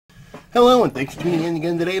Hello and thanks for tuning in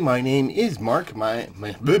again today. My name is Mark. My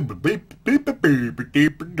name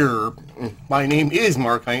is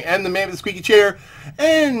Mark. I am the man with the squeaky chair,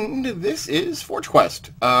 and this is Forge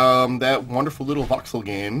Quest, that wonderful little voxel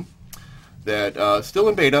game that still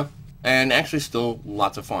in beta and actually still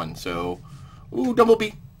lots of fun. So, ooh,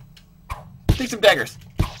 Dumblebee, take some daggers.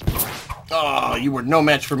 Oh, you were no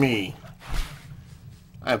match for me.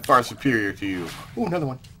 I am far superior to you. Ooh, another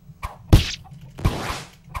one.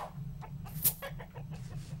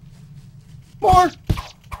 More!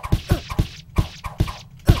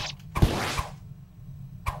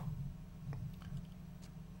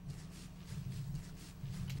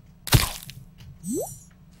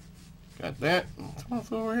 Got that.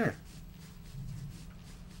 What's over here?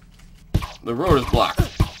 The road is blocked.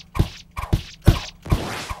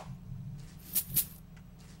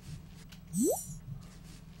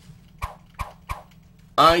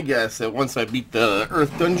 I guess that once I beat the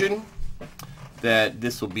Earth Dungeon, that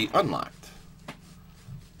this will be unlocked.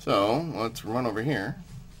 So, let's run over here.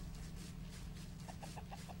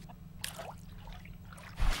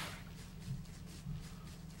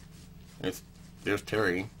 There's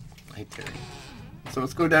Terry. I hate Terry. So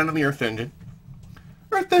let's go down to the Earth Dungeon.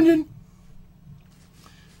 Earth Dungeon!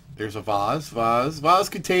 There's a vase. Vase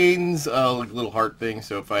contains like a little heart thing,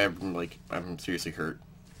 so if I'm seriously hurt.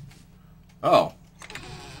 Oh.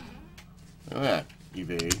 Look at that.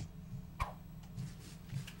 Evade.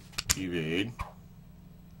 Evade.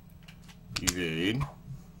 Evade.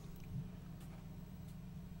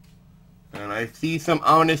 And I see some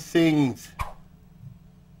ominous things.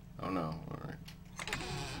 Oh no. Alright.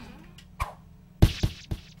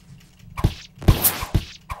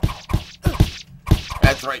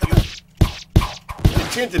 That's right, you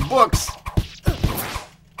enchanted books.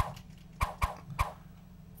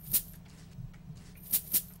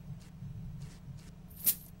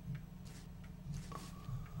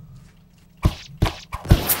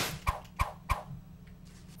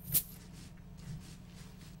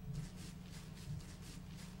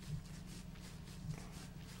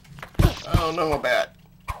 Oh no, a bat.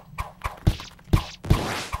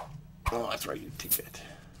 Oh, that's right, you take it.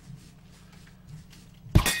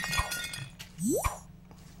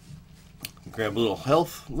 Grab a little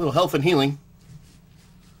health and healing.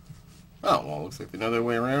 Oh, well, looks like another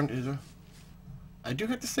way around is I do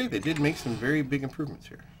have to say they did make some very big improvements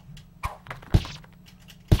here.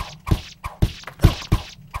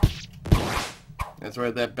 That's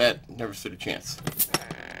right, that bat never stood a chance.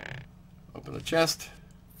 Open the chest.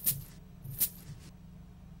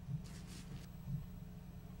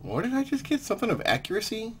 What did I just get? Something of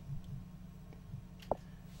accuracy?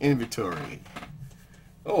 Inventory.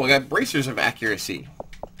 Oh, I got bracers of accuracy.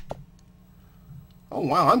 Oh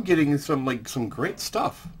wow, I'm getting some great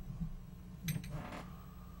stuff.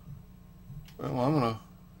 Well, I'm gonna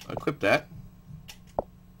equip that.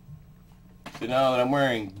 So now that I'm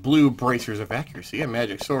wearing blue bracers of accuracy, a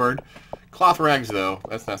magic sword. Cloth rags though,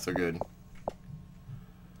 that's not so good.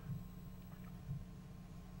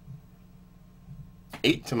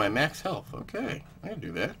 Eight to my max health. Okay, I can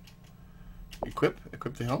do that. Equip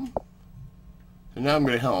the helm. So now I'm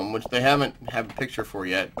going to helm, which they haven't have a picture for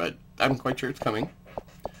yet, but I'm quite sure it's coming.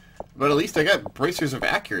 But at least I got bracers of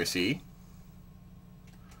accuracy.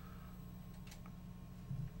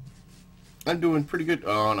 I'm doing pretty good.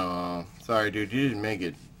 Oh no, sorry dude, you didn't make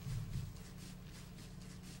it.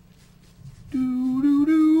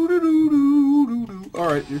 All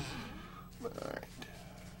right, dude. All right.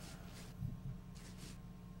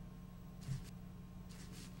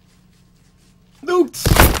 Notes.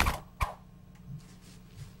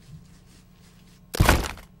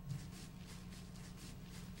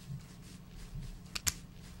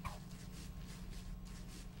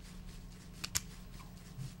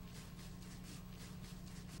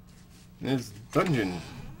 This dungeon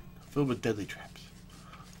filled with deadly traps.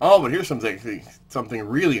 Oh, but here's something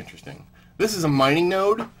really interesting. This is a mining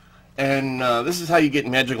node, and this is how you get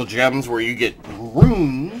magical gems, where you get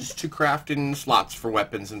runes to craft in slots for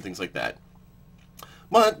weapons and things like that.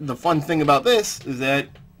 But the fun thing about this is that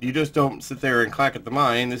you just don't sit there and clack at the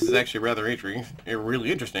mine. This is actually rather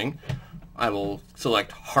really interesting. I will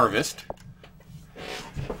select Harvest.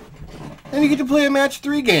 And you get to play a match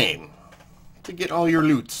 3 game to get all your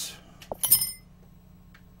loots.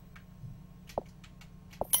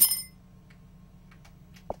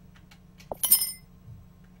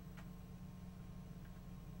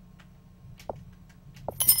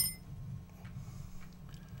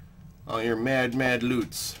 All your mad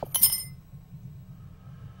loots.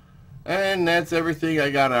 And that's everything I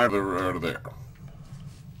got out of there.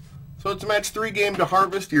 So it's a match 3 game to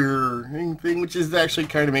harvest your thing, which is actually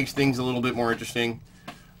kind of makes things a little bit more interesting.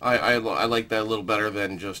 I like that a little better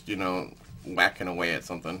than just, you know, whacking away at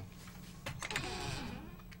something.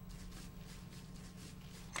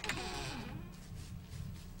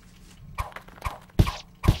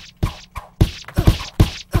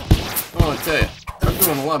 Oh, I tell you, I'm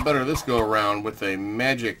doing a lot better this go around with a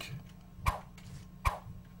magic.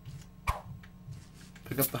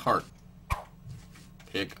 Pick up the heart.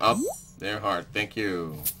 Pick up their heart. Thank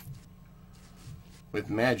you. With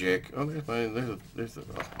magic. Oh, there's a.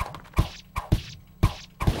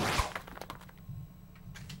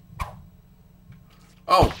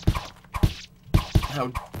 Oh!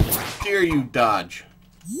 How dare you dodge?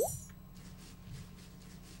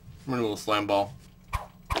 I'm a little slime ball.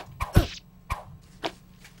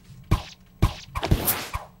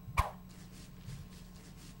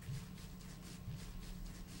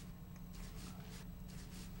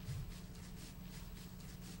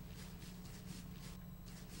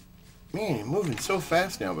 Man, you're moving so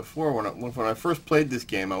fast now. Before, when I first played this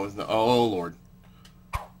game, I was... Oh, Lord.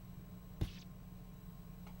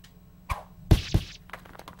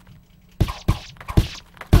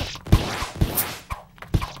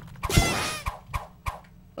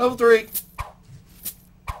 Level 3.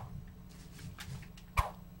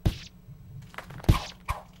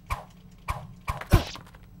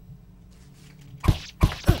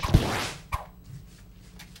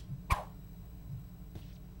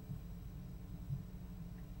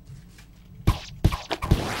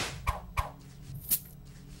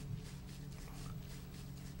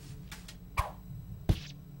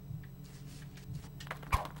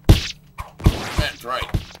 That's right.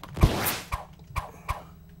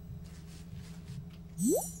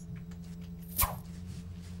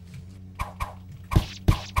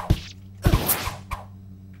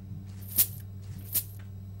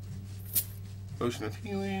 Potion of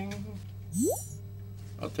healing.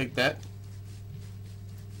 I'll take that.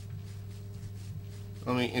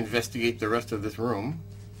 Let me investigate the rest of this room.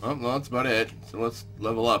 Oh, no, that's about it. So let's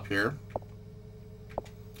level up here.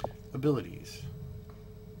 Abilities.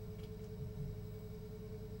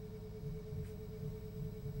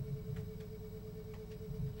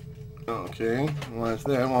 Okay, well that's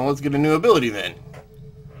that. Well, let's get a new ability then.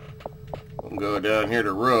 We'll go down here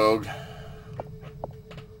to Rogue.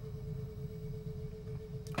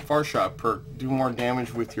 Far shot perk. Do more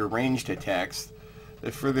damage with your ranged attacks.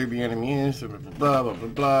 The further the enemy is, blah blah blah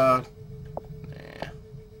blah. Nah.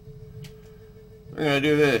 We're gonna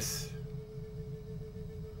do this.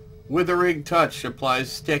 Withering Touch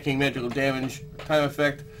applies stacking magical damage time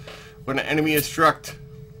effect when an enemy is struck.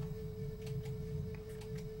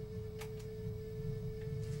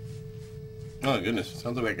 Oh goodness,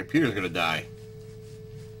 sounds like my computer's gonna die.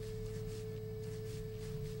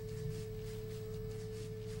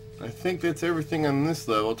 I think that's everything on this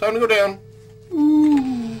level. Time to go down.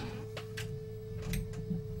 Ooh.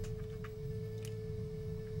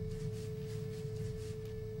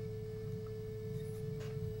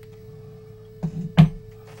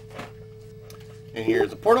 And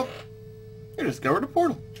here's a portal. I discovered a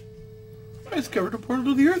portal. I discovered a portal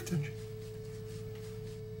to the Earth Dungeon.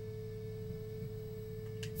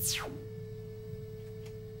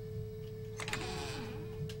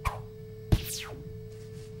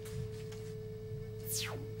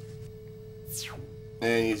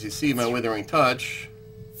 And as you see, my Withering Touch.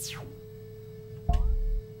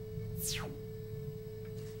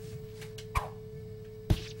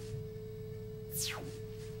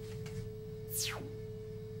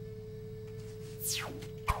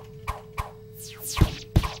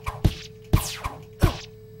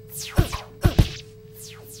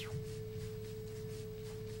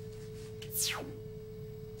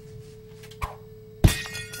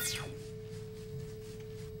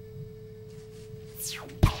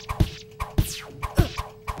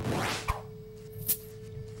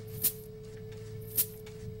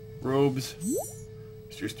 Robes.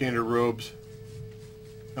 It's your standard robes.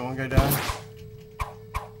 That one guy died?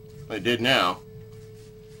 I did now.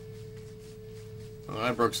 Well,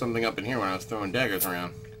 I broke something up in here when I was throwing daggers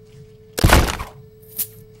around.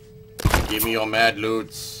 Give me your mad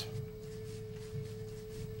loots.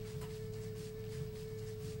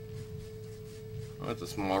 Oh, that's a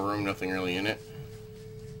small room, nothing really in it.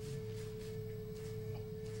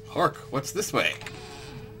 Hark, what's this way?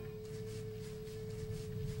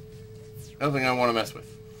 Nothing I want to mess with.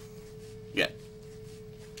 Yet.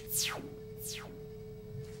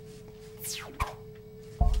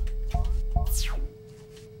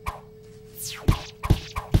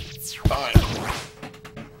 Fine.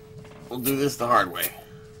 We'll do this the hard way.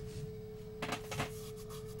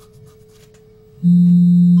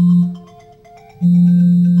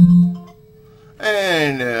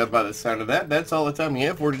 And by the sound of that, that's all the time we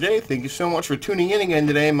have for today. Thank you so much for tuning in again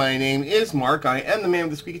today. My name is Mark. I am the man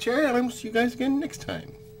with the squeaky chair, and I will see you guys again next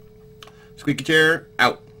time. Squeaky chair,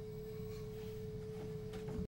 out.